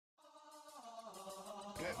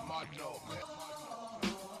Young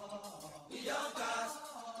cast,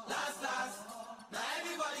 last. Now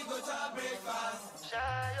everybody go to breakfast.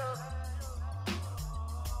 Shayo.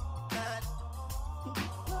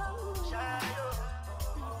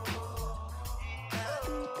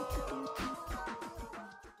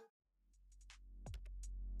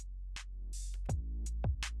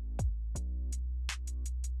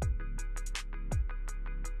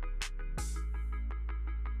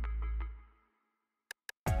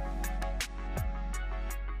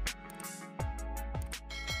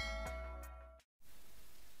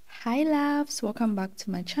 Hi loves, welcome back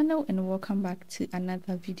to my channel and welcome back to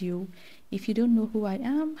another video. If you don't know who I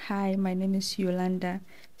am, hi, my name is Yolanda.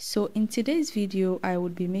 So in today's video I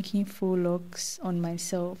would be making faux locks on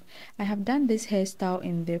myself. I have done this hairstyle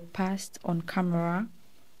in the past on camera.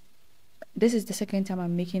 This is the second time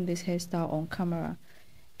I'm making this hairstyle on camera,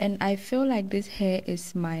 and I feel like this hair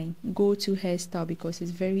is my go-to hairstyle because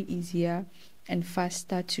it's very easier and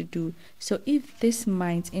faster to do. So if this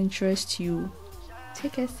might interest you,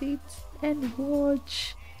 take a seat and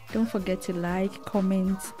watch. Don't forget to like,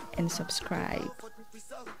 comment, and subscribe.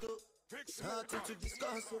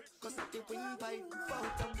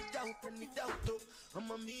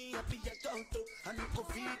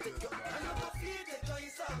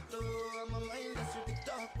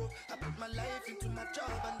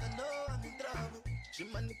 She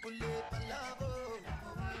manipulate my love,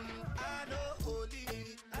 I know holy,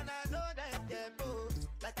 and I know that they're both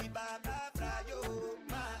like the Baba Frayo,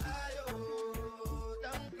 my ayo,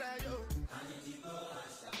 don't cry yo. I need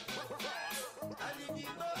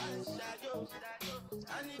to go and shadow,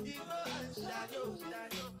 I need to go and shadow,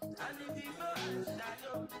 I need to go and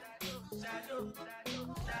shadow, shadow. I need to go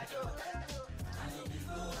and shadow, I need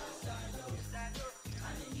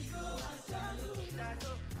to go and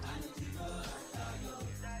shadow, I need to go and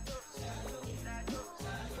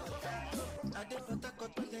I did for Taco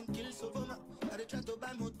and kill Soboma. I did try to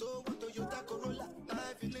buy moto, want Toyota Corolla.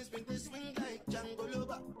 My feelings been they swing like Django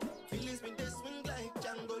Lover. Feelings been they swing like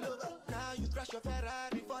Django Lover. Now you crash your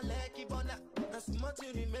Ferrari for Lucky Bona. That's much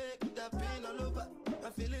you make with that pain all over. My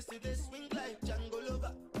feelings still they swing like Django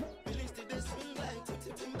Lover. Feelings still they swing like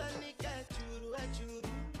Timbani at you.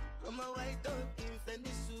 I'm a white dog in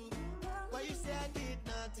Fendi suit. Why you say I did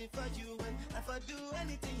nothing for you when if I do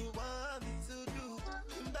anything you want me to do?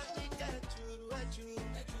 At you.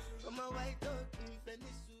 I'm a white dog in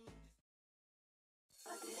Fendi suit.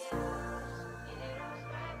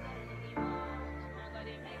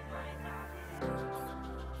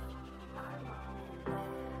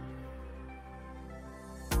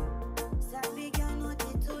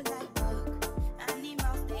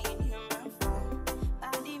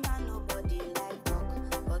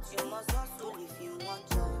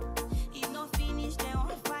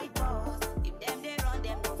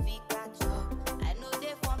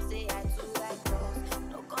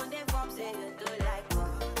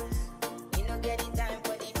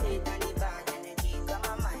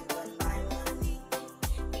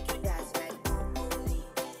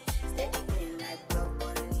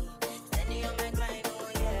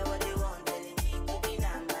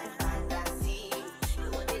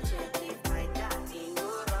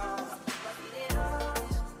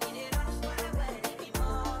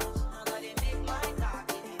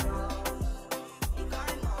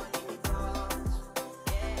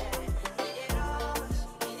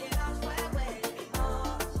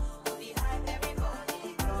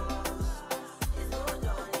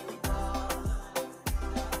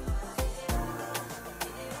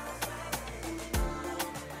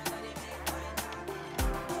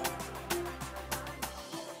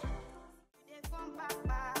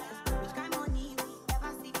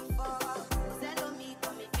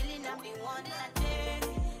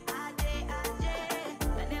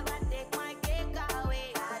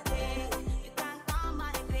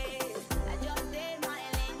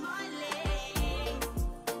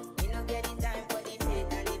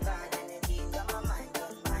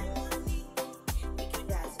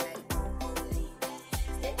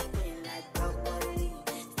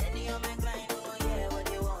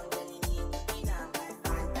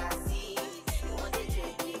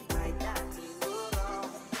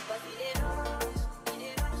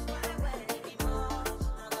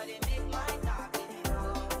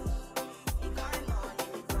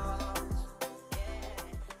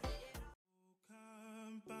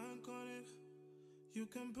 You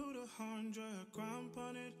can put 100 grand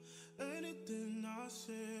on it. Anything I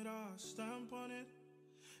said, I'll stamp on it.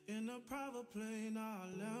 In a private plane, I'll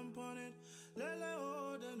lamp on it. Lele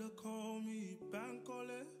oh, then they call me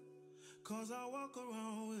Bankole. Cause I walk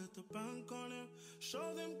around with the bank on it.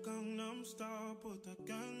 Show them Gangnam come stop, put the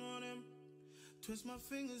gang on him. Twist my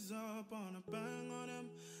fingers up on a bang on him.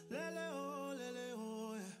 Lele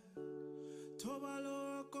oh, yeah.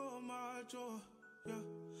 Tobalo ako macho, yeah.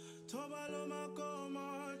 Tobalo mako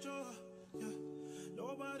macho, yeah.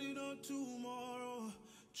 Nobody know tomorrow.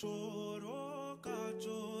 Choro ka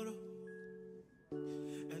choro.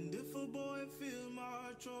 And if a boy feel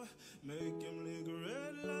macho, make him lick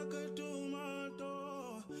red like a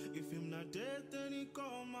tomato. If him not dead, then he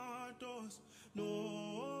comatose.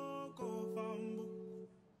 No go fambo.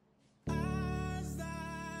 As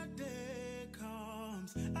that day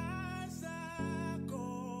comes, as I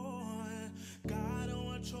go, God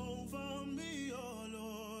watch over me, oh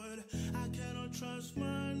Lord. I cannot trust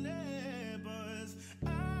my neighbors.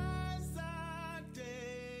 As that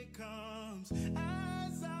day comes,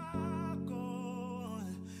 as I go,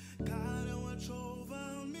 God watch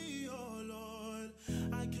over me, oh Lord.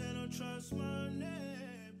 I cannot trust my neighbors.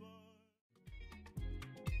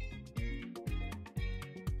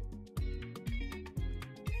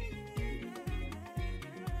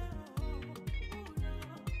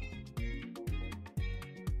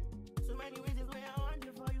 So many reasons why I want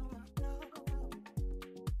you for you, my love.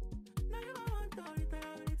 Now you want to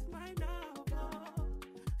return, it's mine now.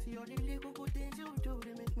 See all the little good things you do,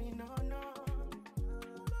 they make me no.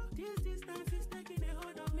 This distance is taking a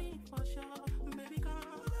hold of me for sure. Baby, come.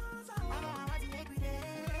 I want to make me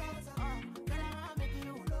there. Girl, I want to make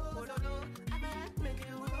you. Oh, no. I want to make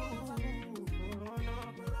you. Oh, no.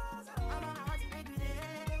 I want to make you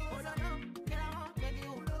there. Oh, no. Girl, I want to make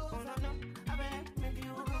you. Oh, no. I want to make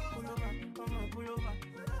you. Pull over. Come on, pull over.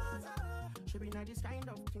 Should be not this kind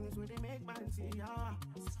of things where they make man see ya.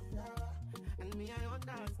 And me, I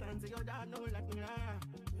understand. Say your dad know like me.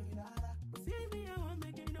 See me, I want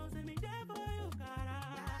make you know. Say me there for you, cara.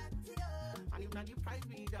 And if not the price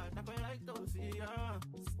be that, I quite like to see ya.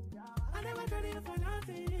 I never tried it for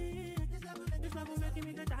nothing. This love will make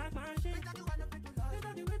me the dark man shit. It's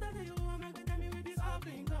not the way that you want me to tell me with this all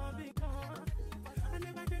big on. I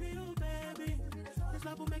never tried you, baby. This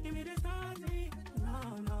love will make me the starting.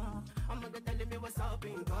 No. I'm gonna tell me what's up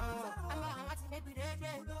in God. I'm gonna make me that,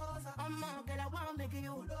 yeah. I'm gonna get I want make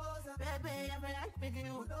you. Baby, I feel like making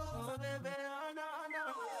you. Oh, baby, oh, no.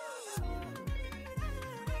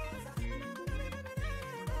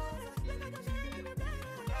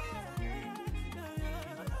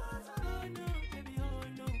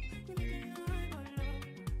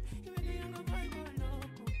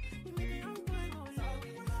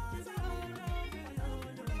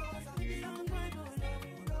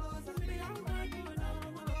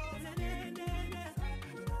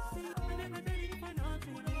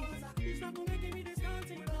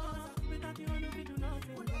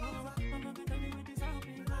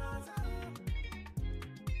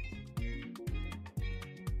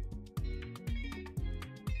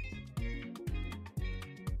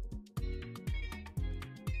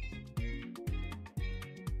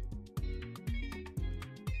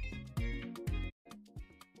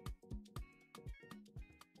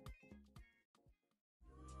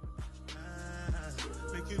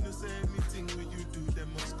 You know, say anything when you do, they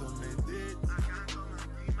must commend it.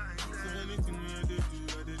 So anything when they do,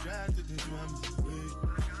 or they try to do, I'm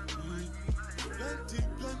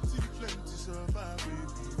plenty, survive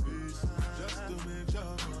with face. Just to make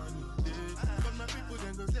your money, yeah. But my people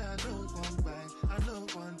then go say, I know one buy, I know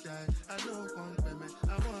one die, I know one payment.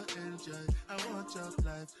 I want enjoy, I want job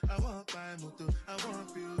life, I want buy motor, I want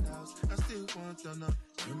build house, I still want to know.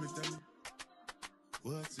 Let me tell you,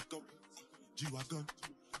 what's it go? G-Wagon,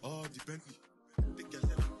 all the Bentley, they get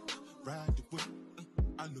them, ride the whip,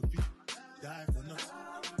 I know be, die for nothing.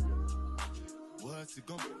 What's it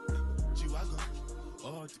gonna be? G-Wagon,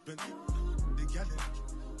 all the Bentley, they get them,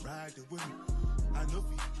 ride the whip, I know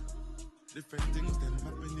be. Different things them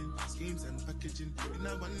happening, schemes and packaging. In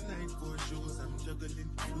a one night for shows, I'm juggling.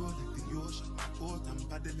 Flow like the ocean, port I'm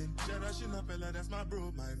paddling. Cherishing up fella, that's my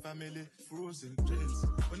bro, my family. Frozen trains.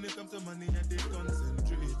 When it comes to money, I they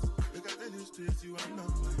concentrate. Look at the straight, you are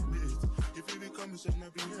not my mate. If you become missionary,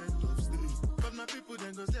 head of state. But my people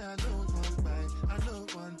then go say, I know one buy, I know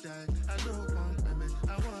one die, I know one payment.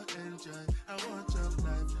 I want enjoy, I want job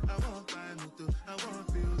life, I want buy motor, I want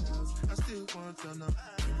build house, I still want to know.